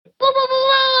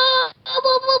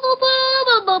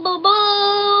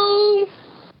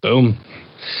Boom. Boom.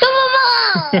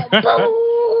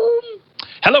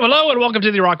 Hello, and welcome to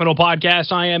the Rock Metal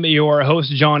Podcast. I am your host,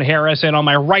 John Harris, and on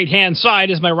my right-hand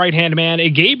side is my right-hand man,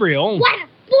 Gabriel. What,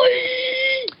 boy?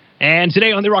 And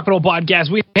today on the Rock Metal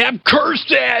Podcast, we have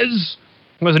Curses.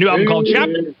 There's a new album called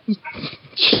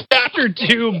Chapter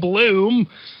 2 Bloom,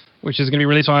 which is going to be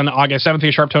released on August 7th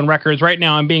via Sharptone Records. Right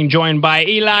now, I'm being joined by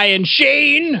Eli and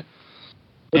Shane.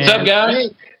 What's up,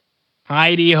 guys?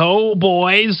 Heidi-ho,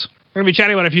 boys. We're going to be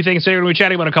chatting about a few things today. We're going to be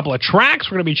chatting about a couple of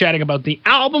tracks. We're going to be chatting about the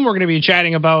album. We're going to be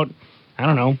chatting about, I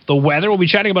don't know, the weather. We'll be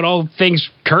chatting about all things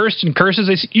cursed and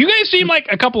curses. You guys seem like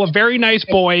a couple of very nice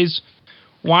boys.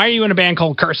 Why are you in a band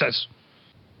called Curses?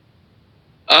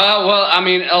 Well, I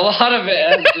mean, a lot of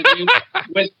it has to do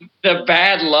with the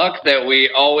bad luck that we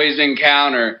always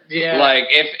encounter. Yeah. Like,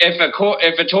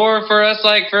 if a tour for us,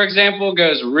 like, for example,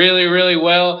 goes really, really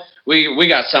well, we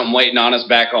got something waiting on us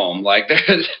back home. Like,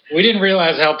 we didn't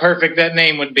realize how perfect that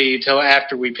name would be till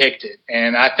after we picked it,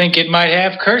 and I think it might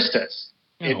have cursed us.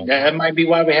 That might be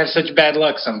why we have such bad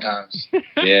luck sometimes.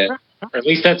 Yeah. Or at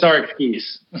least that's our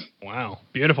excuse. Wow,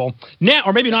 beautiful. Now,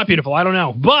 or maybe not beautiful, I don't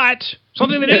know. But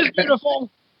something that is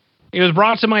beautiful. It was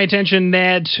brought to my attention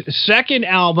that second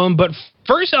album, but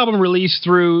first album released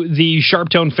through the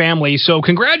Sharptone family. So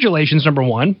congratulations, number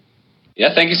one.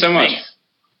 Yeah, thank you so much.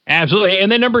 Absolutely.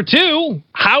 And then number two,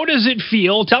 how does it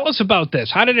feel? Tell us about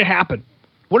this. How did it happen?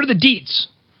 What are the deets?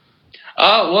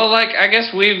 Well, like, I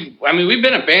guess we've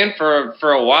been a band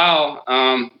for a while.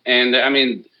 And I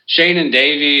mean, Shane and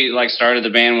Davey, like, started the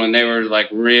band when they were,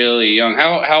 like, really young.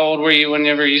 How old were you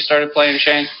whenever you started playing,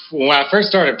 Shane? When I first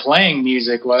started playing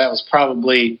music, well, that was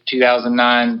probably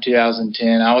 2009,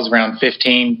 2010. I was around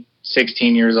 15,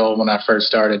 16 years old when I first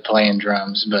started playing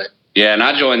drums, but... Yeah, and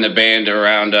I joined the band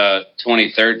around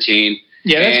 2013.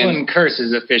 Yeah, that's when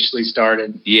Curses officially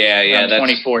started. Yeah, that's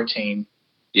 2014.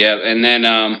 Yeah, and then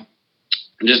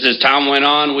just as time went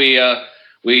on,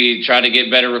 we tried to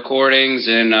get better recordings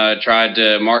and tried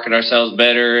to market ourselves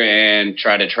better and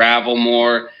try to travel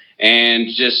more. And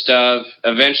just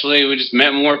eventually we just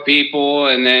met more people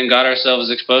and then got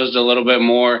ourselves exposed a little bit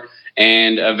more.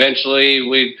 And eventually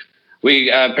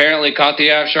we apparently caught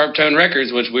the eye of Sharptone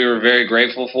Records, which we were very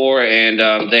grateful for. And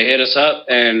they hit us up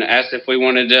and asked if we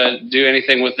wanted to do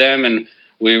anything with them. And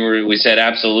we said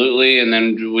absolutely. And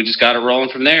then we just got it rolling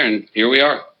from there. And here we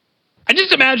are. I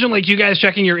just imagine, like, you guys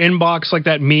checking your inbox, like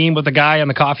that meme with the guy on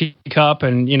the coffee cup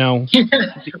and, you know.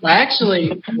 Well,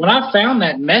 actually, when I found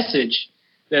that message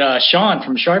that Sean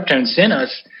from Sharptone sent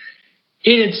us,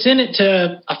 it had sent it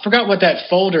to, I forgot what that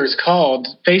folder is called.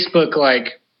 Facebook,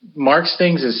 like, marks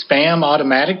things as spam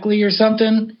automatically or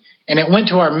something. And it went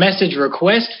to our message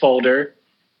request folder.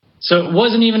 So it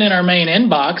wasn't even in our main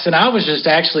inbox. And I was just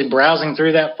actually browsing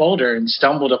through that folder and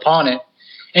stumbled upon it.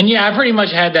 And, yeah, I pretty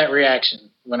much had that reaction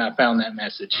when I found that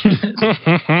message.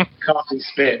 Coffee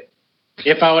spit.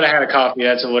 If I would have had a coffee,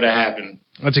 that's what would have happened.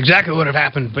 That's exactly what would have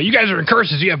happened. But you guys are in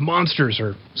Curses. You have monsters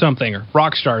or something, or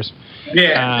rock stars.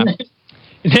 Yeah.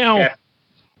 Now,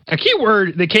 a key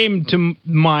word that came to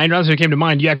mind, rather than it came to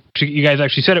mind, you guys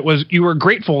actually said it, was you were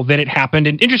grateful that it happened.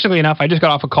 And interestingly enough, I just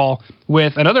got off a call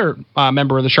with another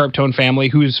member of the Sharptone family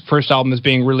whose first album is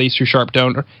being released through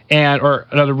Sharptone, or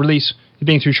another release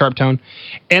being through Sharptone,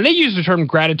 and they use the term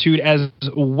gratitude as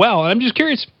well. And I'm just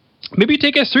curious, maybe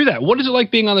take us through that. What is it like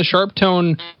being on the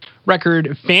Sharptone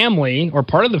record family, or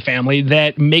part of the family,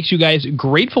 that makes you guys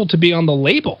grateful to be on the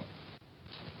label?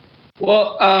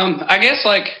 Well, I guess,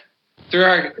 like, through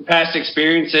our past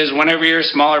experiences, whenever you're a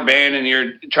smaller band and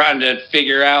you're trying to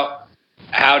figure out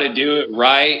how to do it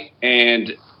right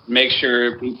and make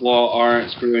sure people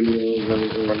aren't screwing you over,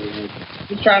 or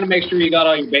just trying to make sure you got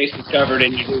all your bases covered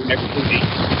and you're doing everything.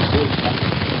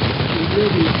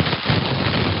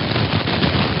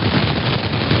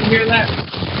 You hear that?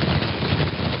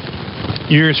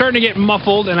 You're starting to get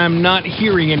muffled, and I'm not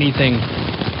hearing anything.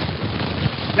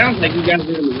 Sounds like you guys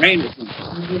are in the rain or something.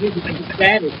 It's like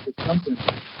static or something.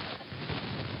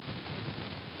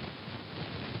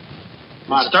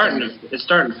 It's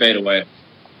starting to fade away.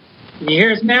 Can you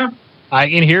hear us now? I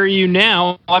can hear you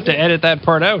now. I'll have to edit that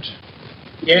part out.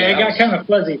 Yeah, it got kind of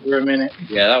fuzzy for a minute.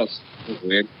 Yeah, that was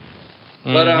weird.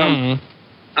 But I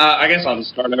guess I'll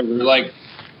just start over. Like,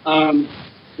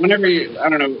 whenever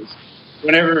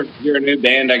you're a new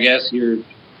band, I guess you're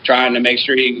trying to make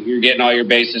sure you're getting all your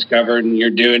bases covered and you're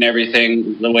doing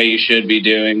everything the way you should be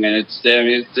doing. And it's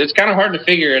kind of hard to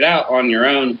figure it out on your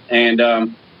own.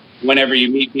 And whenever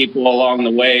you meet people along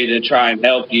the way to try and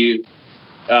help you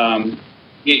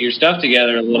get your stuff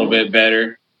together a little bit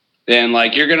better, then,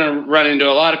 like, you're going to run into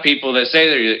a lot of people that say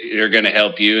they're going to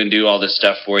help you and do all this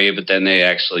stuff for you, but then they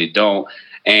actually don't.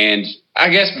 And I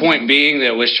guess point being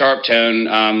that with Sharp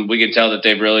Tone, we can tell that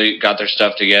they've really got their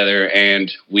stuff together,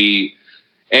 and they're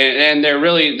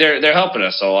helping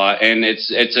us a lot, and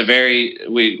it's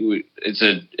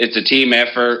a team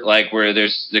effort, like where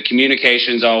there's the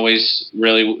communication's always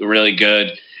really, really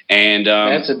good, and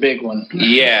that's a big one.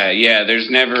 Yeah, there's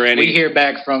never any. We hear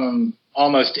back from them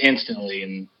almost instantly,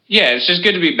 and yeah, it's just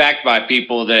good to be backed by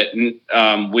people that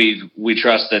we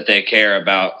trust that they care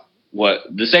about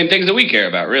the same things that we care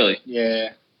about, really. Yeah.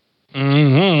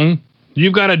 Mm-hmm.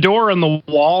 You've got a door on the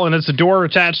wall, and it's a door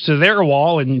attached to their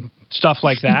wall, and stuff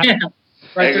like that. Yeah,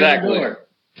 right exactly. through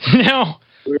the door. No.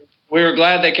 We were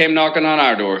glad they came knocking on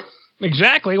our door.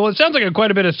 Exactly. Well, it sounds like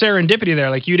quite a bit of serendipity there.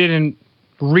 Like you didn't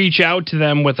reach out to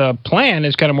them with a plan.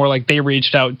 It's kind of more like they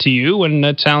reached out to you, and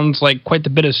that sounds like quite a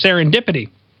bit of serendipity.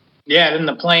 Yeah, then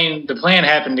the plan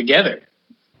happened together.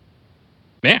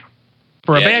 Yeah.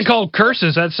 For a band called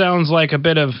Curses, that sounds like a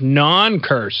bit of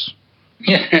non-curse.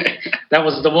 Yeah, that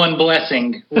was the one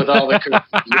blessing with all the curses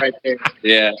right there.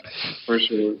 Yeah, for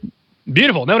sure.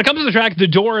 Beautiful. Now, when it comes to the track, The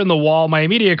Door in the Wall, my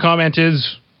immediate comment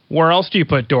is, where else do you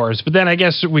put doors? But then I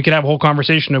guess we could have a whole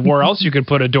conversation of where else you could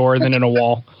put a door than in a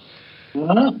wall.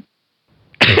 What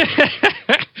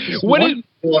is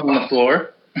on the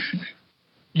floor?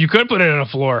 You could put it on a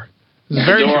floor. It's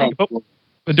very true.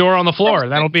 The door on the floor.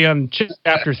 That'll be on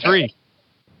chapter 3.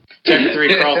 Chapter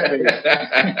 3, crawl space.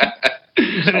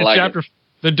 Chapter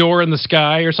The Door in the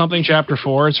Sky or something, chapter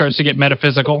 4. It starts to get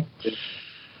metaphysical.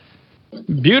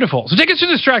 Beautiful. So take us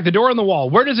through this track, The Door on the Wall.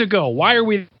 Where does it go? Why are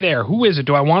we there? Who is it?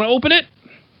 Do I want to open it?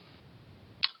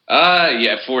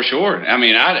 Yeah, for sure. I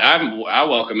mean, I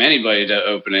welcome anybody to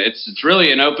open it. It's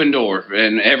really an open door,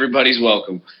 and everybody's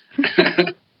welcome.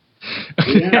 It's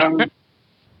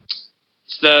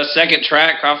the second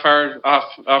track off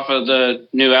of the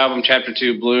new album, Chapter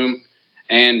 2, Bloom,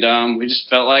 and we just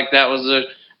felt like that was a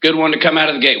good one to come out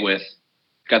of the gate with.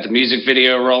 Got the music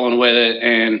video rolling with it,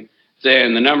 and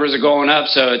then the numbers are going up,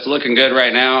 so it's looking good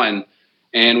right now, and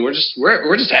we're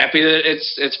just happy that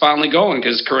it's finally going,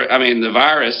 because I mean the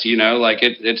virus, like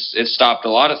it's stopped a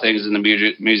lot of things in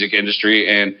the music industry,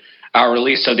 and our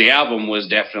release of the album was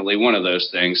definitely one of those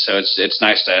things. So it's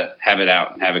nice to have it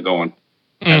out and have it going.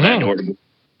 Have that door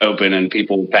open and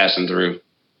people passing through.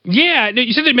 Yeah,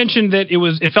 you said they mentioned that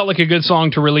it felt like a good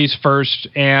song to release first,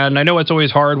 and I know it's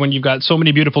always hard when you've got so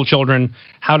many beautiful children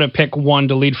how to pick one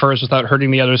to lead first without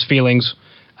hurting the other's feelings.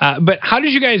 But how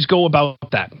did you guys go about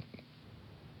that?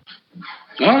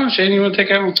 Oh, Shane, you want to take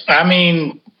that one? I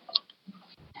mean,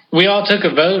 we all took a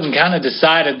vote and kind of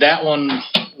decided that one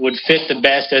would fit the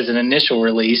best as an initial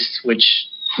release, which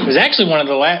was actually one of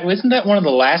the last. Wasn't that one of the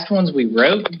last ones we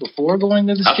wrote before going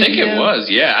to the studio? I think it was.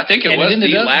 Yeah, I think it was the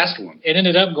last one. It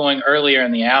ended up going earlier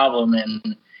in the album,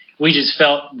 and we just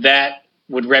felt that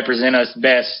would represent us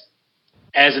best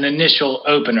as an initial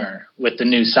opener with the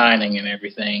new signing and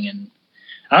everything. And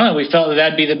I don't know, we felt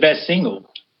that'd be the best single.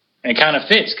 And it kind of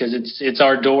fits because it's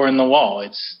our door in the wall.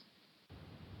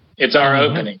 It's our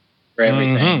opening for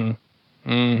everything.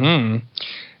 And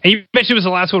you mentioned it was the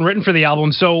last one written for the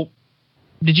album. So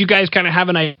did you guys kind of have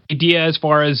an idea as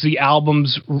far as the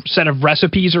album's set of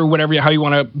recipes or whatever, how you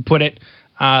want to put it,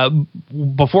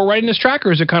 before writing this track?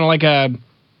 Or is it kind of like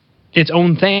its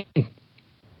own thing?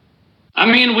 I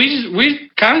mean,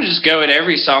 we kind of just go at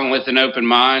every song with an open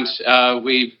mind.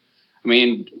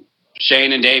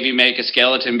 Shane and Davey make a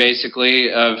skeleton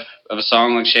basically of a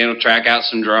song. Like Shane will track out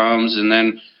some drums and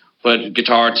then put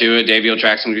guitar to it. Davey will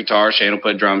track some guitar. Shane will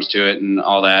put drums to it and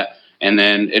all that. And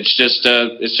then it's just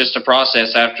a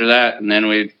process after that. And then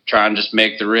we try and just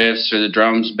make the riffs or the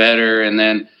drums better, and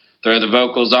then throw the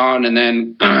vocals on, and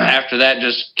then after that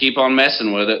just keep on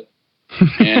messing with it.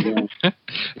 And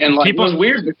like, it was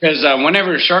weird because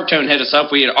whenever Sharp Tone hit us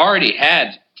up, we had already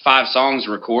had 5 songs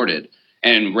recorded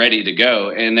and ready to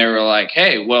go, and they were like,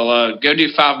 "Hey, well, go do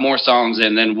 5 more songs,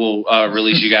 and then we'll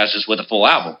release you guys just with a full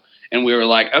album." And we were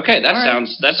like, "Okay, that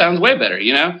sounds way better,"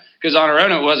 because on our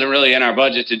own it wasn't really in our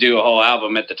budget to do a whole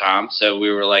album at the time. So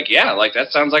we were like, "Yeah, like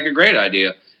that sounds like a great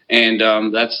idea," and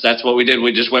that's what we did.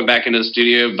 We just went back into the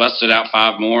studio, busted out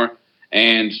 5 more,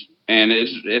 and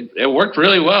it worked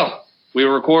really well. We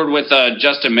record with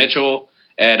Justin Mitchell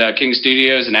at King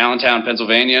Studios in Allentown,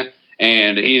 Pennsylvania.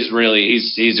 And he's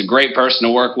a great person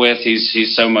to work with.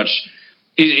 He's so much.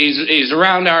 He's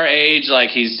around our age.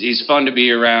 Like he's fun to be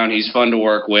around. He's fun to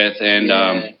work with, and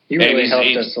he really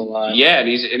helped us a lot. Yeah, and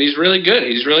he's really good.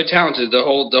 He's really talented. The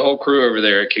whole crew over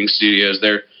there at King Studios,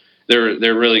 they're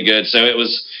they're really good. So it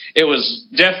was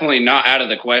definitely not out of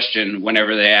the question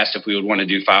whenever they asked if we would want to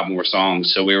do 5 more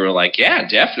songs. So we were like, yeah,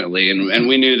 definitely. And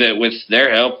we knew that with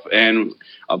their help and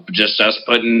just us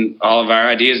putting all of our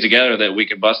ideas together that we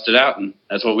could bust it out. And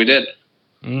that's what we did.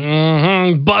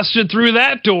 Mm-hmm. Busted through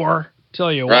that door.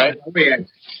 Tell you right? what. Yeah.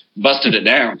 Busted it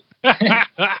down.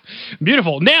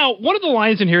 Beautiful. Now, one of the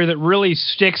lines in here that really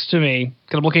sticks to me,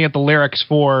 because I'm looking at the lyrics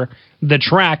for the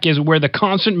track, is where the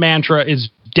constant mantra is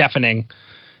deafening.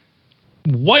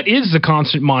 What is the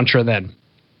constant mantra then?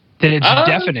 That it's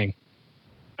deafening?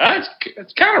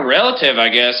 It's kind of relative, I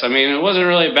guess. I mean, it wasn't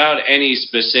really about any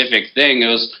specific thing.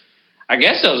 I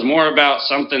guess it was more about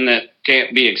something that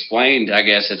can't be explained, I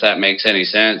guess, if that makes any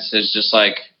sense. It's just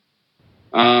like,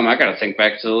 I got to think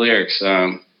back to the lyrics.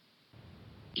 Let's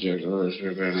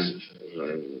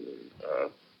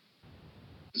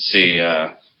see,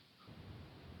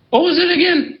 what was it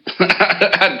again?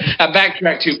 I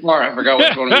backtracked too far. I forgot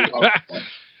which one we were talking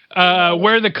about.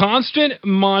 Where the constant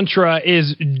mantra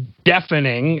is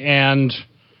deafening, and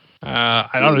I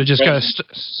don't know, it just kind of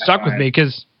stuck with me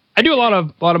because I do a lot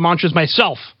of mantras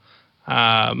myself.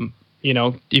 You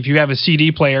know, if you have a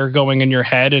CD player going in your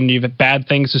head and you have bad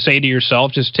things to say to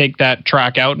yourself, just take that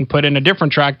track out and put in a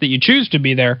different track that you choose to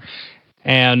be there.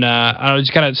 And it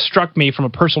just kind of struck me from a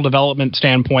personal development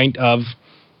standpoint of,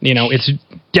 you know, it's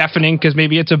deafening because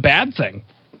maybe it's a bad thing.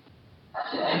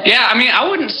 Yeah, I mean, I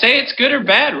wouldn't say it's good or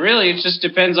bad, really. It just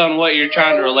depends on what you're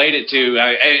trying to relate it to.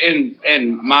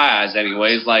 In my eyes,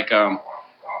 anyways, like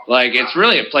it's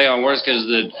really a play on words because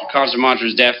the constant mantra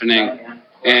is deafening,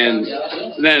 and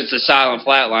then it's the silent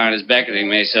flat line is beckoning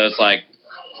me. So it's like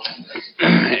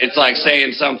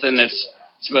saying something that's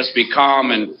supposed to be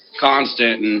calm and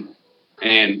constant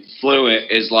and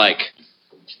fluent is like.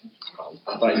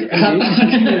 I'm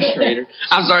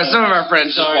sorry, some of our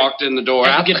friends just walked in the door.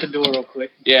 I'll get the door real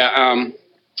quick. Yeah,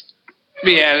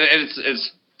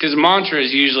 it's because mantra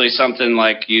is usually something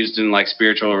like used in like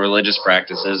spiritual or religious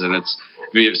practices, and it's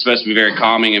supposed to be very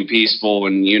calming and peaceful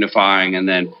and unifying. And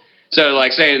then, so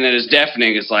like saying that it's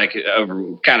deafening is like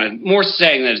kind of more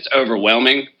saying that it's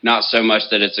overwhelming, not so much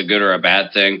that it's a good or a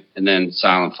bad thing. And then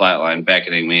silent flatline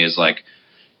beckoning me is like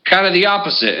kind of the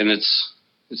opposite, and it's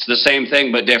the same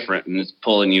thing but different, and it's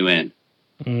pulling you in.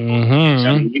 Mm-hmm.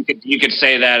 So you could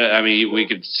say that. I mean, we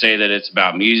could say that it's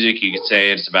about music. You could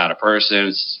say it's about a person.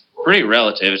 It's pretty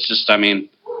relative. It's just, I mean,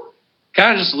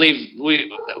 kind of just leave.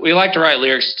 We like to write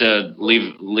lyrics to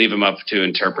leave them up to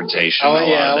interpretation. Oh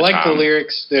yeah, I like the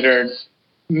lyrics that are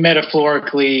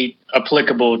metaphorically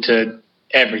applicable to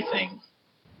everything.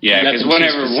 Yeah, because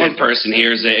whenever one person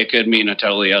hears it, it could mean a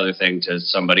totally other thing to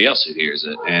somebody else who hears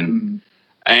it,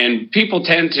 and people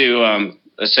tend to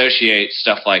associate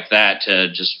stuff like that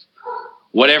to just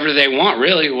whatever they want,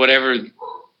 really, whatever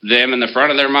them in the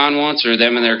front of their mind wants or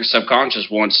them in their subconscious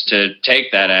wants to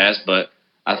take that as. But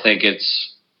I think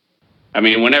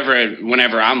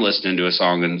whenever I'm listening to a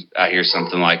song and I hear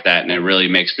something like that and it really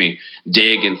makes me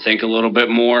dig and think a little bit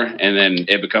more, and then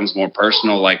it becomes more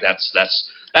personal, like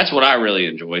that's what I really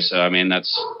enjoy. So, I mean, I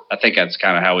think that's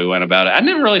kind of how we went about it. I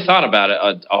never really thought about it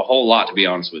a whole lot, to be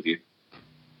honest with you.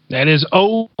 That is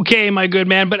okay, my good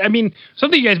man. But I mean,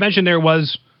 something you guys mentioned there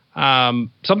was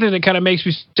something that kind of makes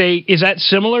me say, is that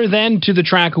similar then to the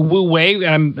track Wu Wei?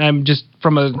 I'm just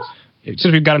since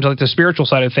we've got into like the spiritual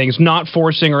side of things, not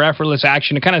forcing or effortless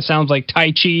action. It kind of sounds like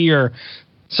Tai Chi or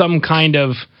some kind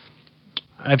of,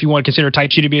 if you want to consider Tai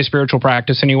Chi to be a spiritual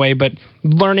practice anyway, but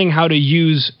learning how to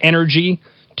use energy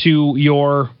to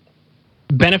your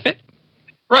benefit.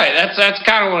 Right. That's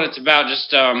kind of what it's about.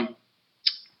 Just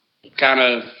kind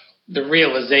of the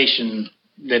realization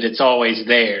that it's always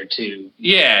there too.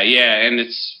 Yeah, and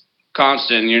it's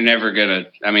constant. You're never gonna.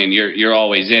 I mean, you're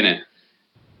always in it,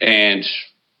 and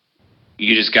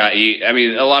you just got. I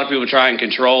mean, a lot of people try and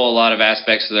control a lot of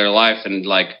aspects of their life, and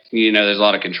like there's a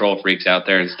lot of control freaks out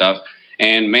there and stuff.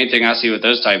 And main thing I see with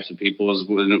those types of people is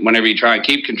whenever you try and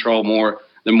keep control more,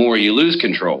 the more you lose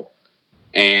control,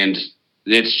 and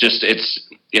it's just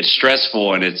it's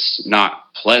stressful and it's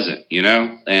not pleasant,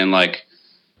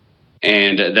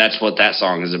 and that's what that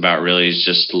song is about, really,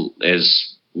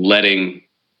 is letting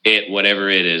it, whatever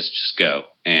it is, just go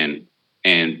and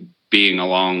being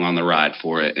along on the ride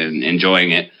for it and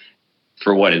enjoying it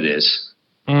for what it is.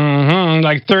 Mm-hmm.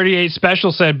 Like 38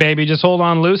 Special said, baby, just hold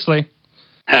on loosely.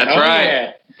 That's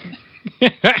right.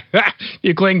 Yeah.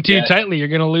 You cling too tightly, you're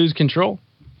going to lose control.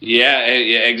 Yeah,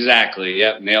 exactly.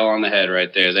 Yep, nail on the head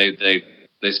right there. They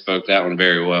spoke that one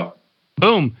very well.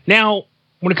 Boom. Now,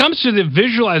 when it comes to the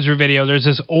visualizer video, there's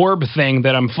this orb thing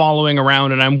that I'm following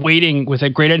around, and I'm waiting with a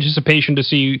great anticipation to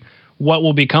see what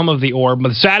will become of the orb. But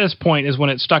the saddest point is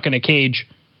when it's stuck in a cage.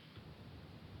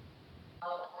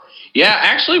 Yeah,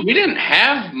 actually, we didn't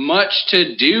have much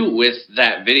to do with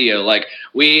that video. Like,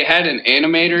 we had an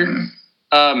animator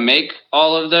make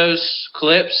all of those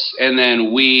clips, and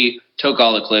then we took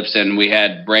all the clips, and we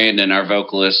had Brandon, our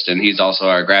vocalist, and he's also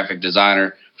our graphic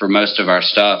designer for most of our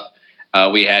stuff.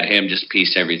 We had him just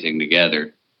piece everything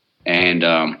together. And,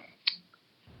 there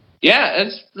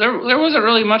wasn't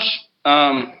really much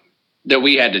that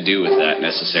we had to do with that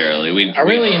necessarily. I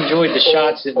really enjoyed the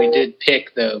shots that we did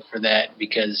pick, though, for that,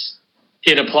 because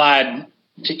it applied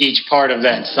to each part of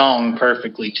that song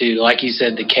perfectly, too. Like you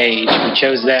said, the cage. We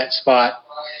chose that spot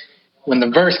when the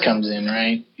verse comes in,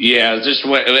 right? Yeah,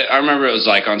 I remember it was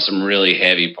like on some really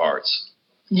heavy parts.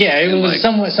 Yeah, it was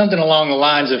something along the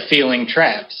lines of feeling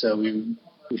trapped. So we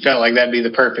felt like that'd be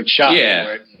the perfect shot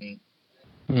for it.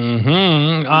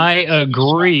 I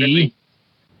agree.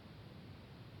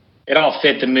 It all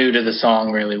fit the mood of the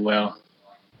song really well.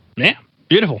 Yeah,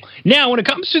 beautiful. Now, when it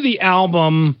comes to the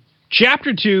album,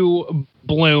 Chapter 2,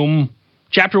 Bloom.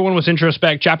 Chapter 1 was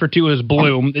Introspect. Chapter 2 is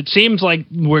Bloom. It seems like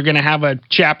we're going to have a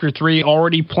Chapter 3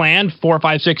 already planned, 4,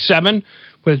 5, 6, 7,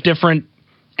 with different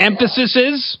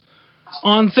emphases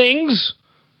on things.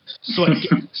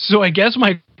 So I guess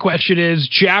my question is,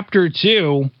 Chapter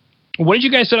 2, what did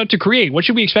you guys set out to create? What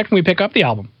should we expect when we pick up the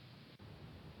album?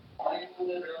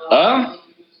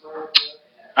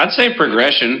 I'd say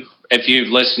progression. If you've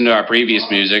listened to our previous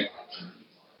music,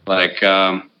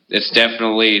 it's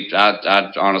definitely,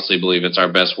 I honestly believe it's our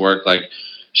best work. Like,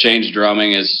 Shane's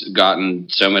drumming has gotten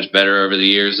so much better over the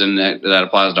years, and that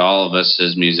applies to all of us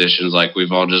as musicians. Like,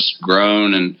 we've all just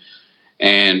grown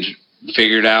and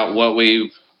figured out what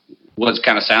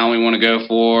kind of sound we want to go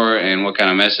for and what kind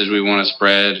of message we want to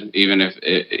spread, even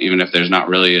if there's not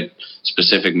really a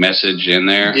specific message in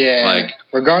there. Yeah. Like,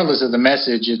 regardless of the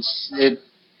message,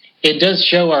 it does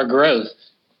show our growth.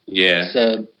 Yeah.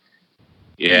 So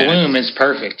Bloom is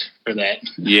perfect for that.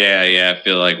 Yeah. I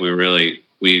feel like we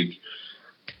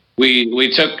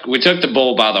took the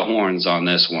bull by the horns on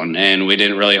this one, and we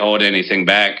didn't really hold anything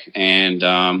back. And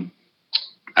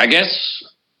I guess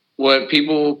what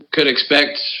people could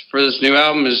expect for this new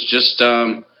album is just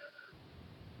a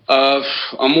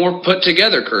more put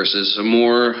together Curses, a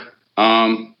more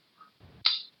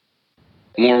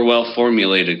well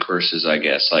formulated Curses, I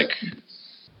guess. Like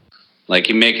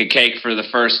you make a cake for the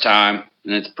first time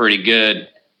and it's pretty good,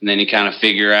 and then you kind of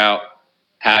figure out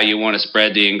how you want to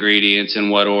spread the ingredients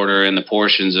in what order and the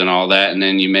portions and all that, and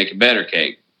then you make a better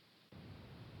cake.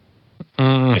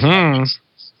 Mm-hmm.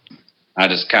 I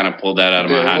just kind of pulled that out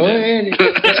of my hand.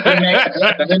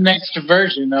 It's the next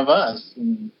version of us.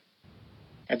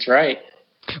 That's right.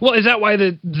 Well, is that why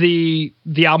the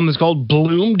album is called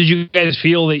Bloom? Did you guys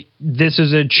feel that this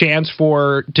is a chance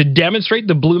to demonstrate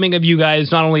the blooming of you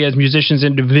guys, not only as musicians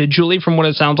individually from what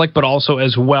it sounds like, but also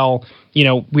as well,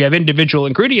 we have individual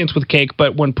ingredients with cake,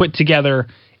 but when put together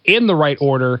in the right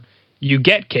order, you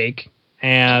get cake.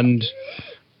 And,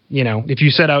 if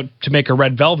you set out to make a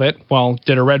red velvet, well,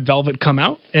 did a red velvet come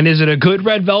out? And is it a good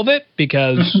red velvet?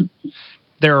 Because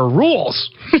there are rules.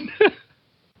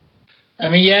 I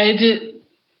mean, yeah, it did.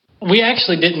 We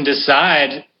actually didn't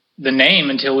decide the name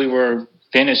until we were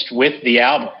finished with the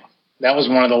album. That was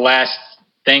one of the last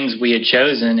things we had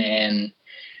chosen, and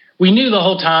we knew the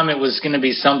whole time it was going to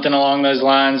be something along those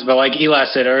lines, but like Eli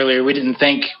said earlier, we didn't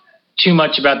think too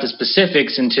much about the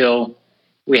specifics until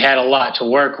we had a lot to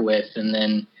work with, and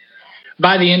then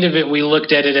by the end of it, we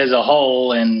looked at it as a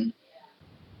whole and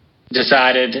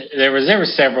decided there were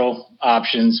several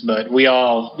options, but it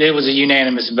was a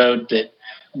unanimous vote that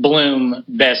Bloom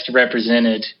best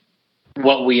represented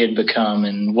what we had become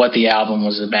and what the album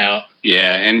was about.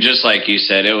 Yeah, and just like you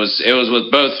said, it was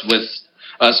with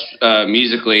us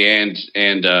musically and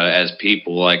as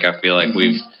people. Like, I feel like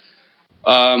we've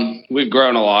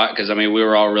grown a lot, because I mean, we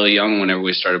were all really young whenever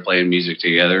we started playing music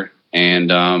together,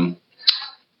 and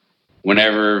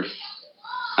whenever,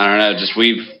 I don't know, just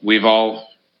we've all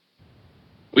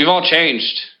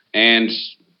changed, and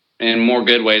in more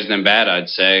good ways than bad, I'd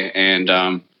say. And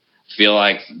feel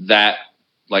like that,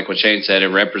 like what Shane said, it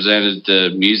represented the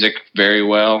music very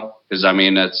well. Because, I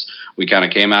mean, we kind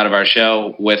of came out of our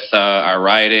shell with our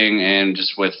writing and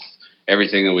just with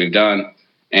everything that we've done.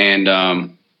 And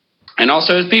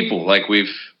also as people, like we're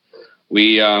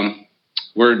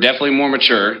definitely more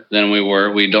mature than we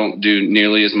were. We don't do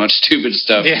nearly as much stupid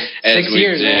stuff as 6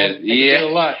 years, man. Yeah. A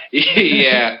lot.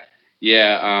 Yeah.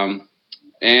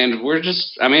 And we're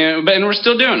just, and we're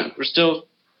still doing it. We're still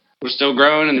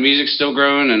growing, and the music's still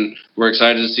growing, and we're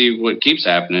excited to see what keeps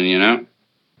happening,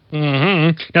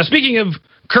 Mm-hmm. Now, speaking of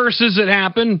curses that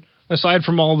happen, aside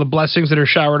from all the blessings that are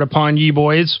showered upon ye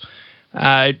boys.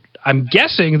 I'm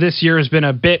guessing this year has been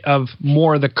a bit of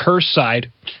more the curse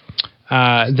side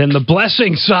than the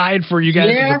blessing side for you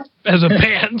guys as a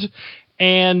band.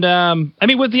 And, I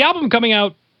mean, with the album coming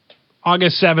out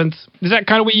August 7th, is that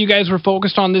kind of what you guys were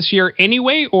focused on this year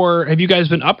anyway, or have you guys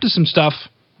been up to some stuff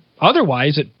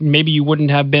otherwise that maybe you wouldn't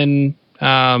have been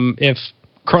if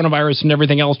coronavirus and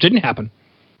everything else didn't happen?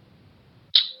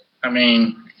 I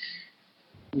mean,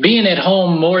 being at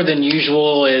home more than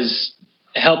usual has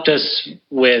helped us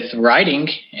with writing,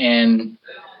 and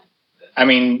I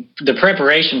mean, the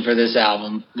preparation for this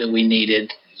album that we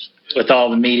needed with all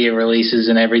the media releases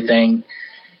and everything.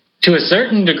 To a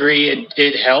certain degree,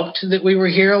 it helped that we were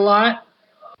here a lot,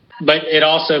 but it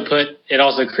also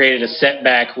created a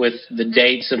setback with the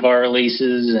dates of our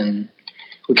releases, and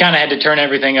we kind of had to turn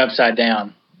everything upside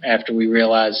down after we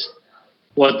realized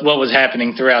what was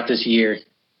happening throughout this year.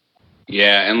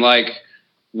 Yeah, and like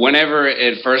whenever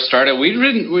it first started, we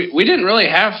didn't really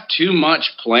have too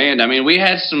much planned. I mean, we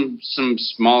had some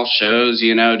small shows,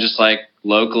 you know, just like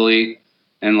locally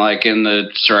and like in the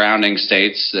surrounding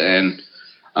states, and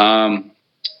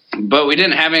but we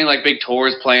didn't have any like big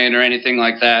tours planned or anything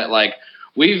like that. Like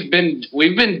we've been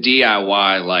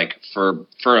DIY like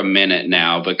for a minute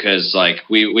now, because like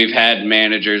we've had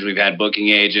managers, we've had booking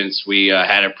agents, we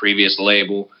had a previous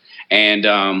label,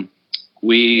 and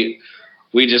we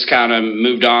just kind of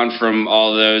moved on from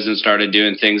all of those and started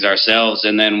doing things ourselves.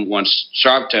 And then once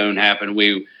Sharp Tone happened,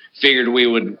 we figured we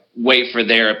would wait for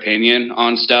their opinion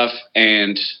on stuff,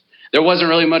 and there wasn't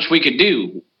really much we could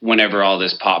do whenever all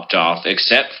this popped off,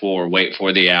 except for wait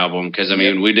for the album. Because, I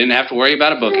mean, we didn't have to worry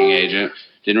about a booking agent,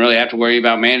 didn't really have to worry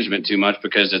about management too much,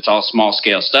 because it's all small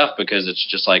scale stuff, because it's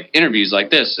just like interviews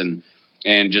like this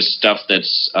and just stuff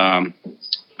that's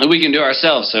that we can do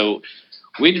ourselves. So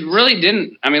we really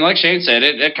didn't, I mean, like Shane said,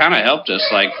 it kind of helped us,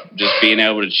 like just being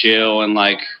able to chill and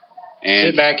like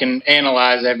sit back and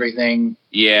analyze everything.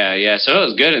 Yeah. So it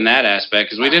was good in that aspect,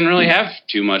 because we didn't really have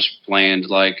too much planned,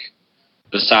 like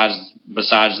besides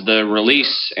the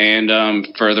release and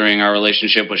furthering our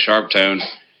relationship with Sharp Tone.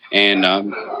 And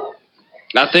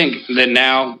I think that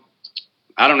now,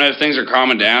 I don't know if things are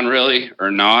calming down really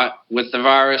or not with the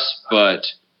virus, but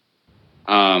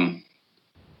I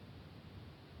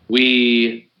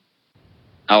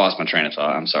lost my train of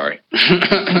thought. I'm sorry.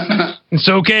 It's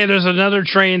okay. There's another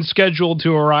train scheduled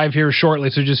to arrive here shortly,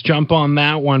 so just jump on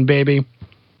that one, baby.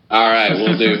 All right,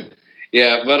 we'll do.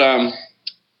 Yeah, but I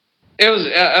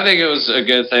think it was a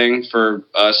good thing for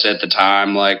us at the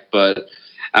time. Like, but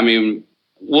I mean,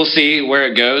 we'll see where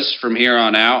it goes from here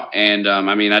on out. And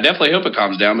I mean, I definitely hope it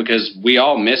calms down, because we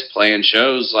all miss playing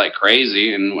shows like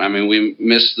crazy, and I mean, we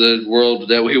miss the world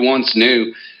that we once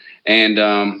knew.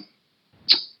 And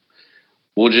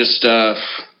we'll just I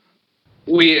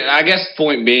guess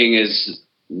point being is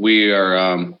we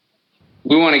want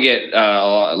to get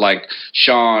like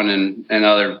Sean and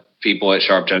other people at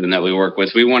Sharp Tone that we work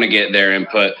with. We want to get their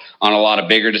input on a lot of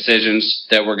bigger decisions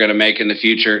that we're going to make in the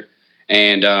future.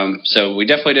 And so we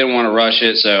definitely didn't want to rush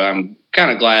it. So I'm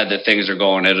kind of glad that things are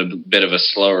going at a bit of a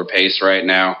slower pace right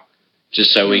now,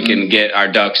 just so we can get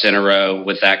our ducks in a row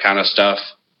with that kind of stuff.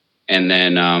 And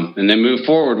then move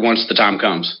forward once the time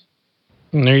comes.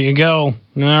 There you go.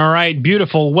 All right,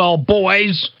 beautiful. Well,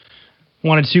 boys,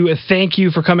 wanted to thank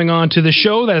you for coming on to the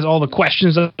show. That is all the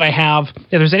questions that I have.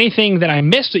 If there's anything that I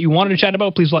missed that you wanted to chat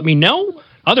about, please let me know.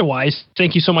 Otherwise,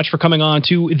 thank you so much for coming on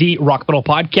to the Rock Metal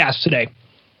Podcast today.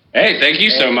 Hey, thank you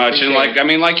so much. And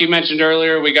like you mentioned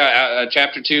earlier, we got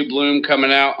Chapter 2 Bloom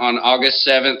coming out on August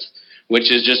 7th. Which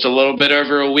is just a little bit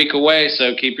over a week away,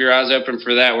 so keep your eyes open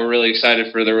for that. We're really excited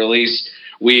for the release.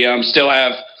 We've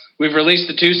released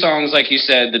the 2 songs, like you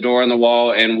said, The Door on the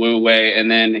Wall and Wu Wei, and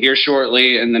then here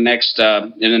shortly in the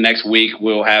next week,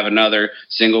 we'll have another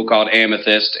single called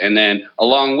Amethyst, and then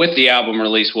along with the album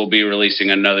release, we'll be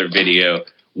releasing another video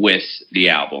with the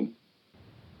album.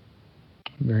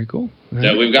 Very cool.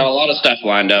 So we've got a lot of stuff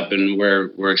lined up, and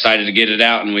we're excited to get it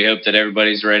out, and we hope that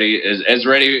everybody's ready, as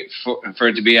ready for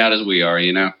it to be out as we are,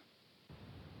 you know?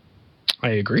 I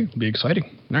agree. It'll be exciting.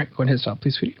 All right, go ahead and hit stop,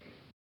 please, sweetie.